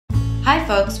Hi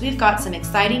folks, we've got some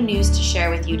exciting news to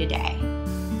share with you today.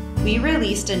 We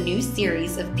released a new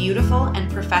series of beautiful and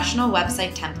professional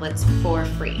website templates for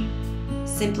free.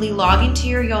 Simply log into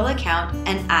your Yola account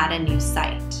and add a new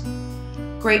site.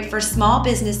 Great for small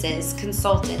businesses,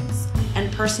 consultants, and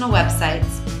personal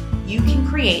websites, you can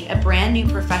create a brand new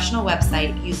professional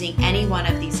website using any one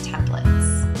of these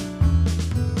templates.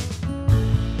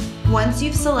 Once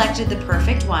you've selected the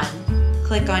perfect one,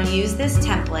 click on Use this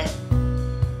template,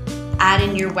 add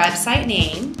in your website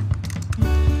name,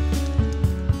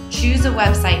 choose a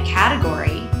website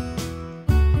category,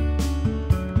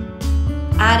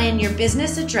 add in your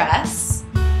business address,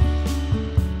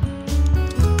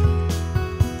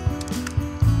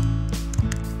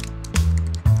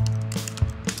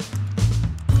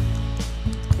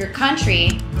 your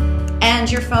country,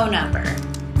 and your phone number.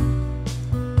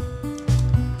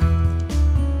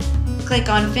 Click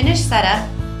on Finish Setup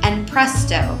and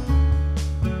presto!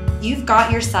 You've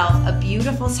got yourself a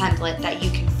beautiful template that you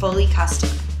can fully custom.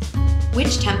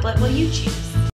 Which template will you choose?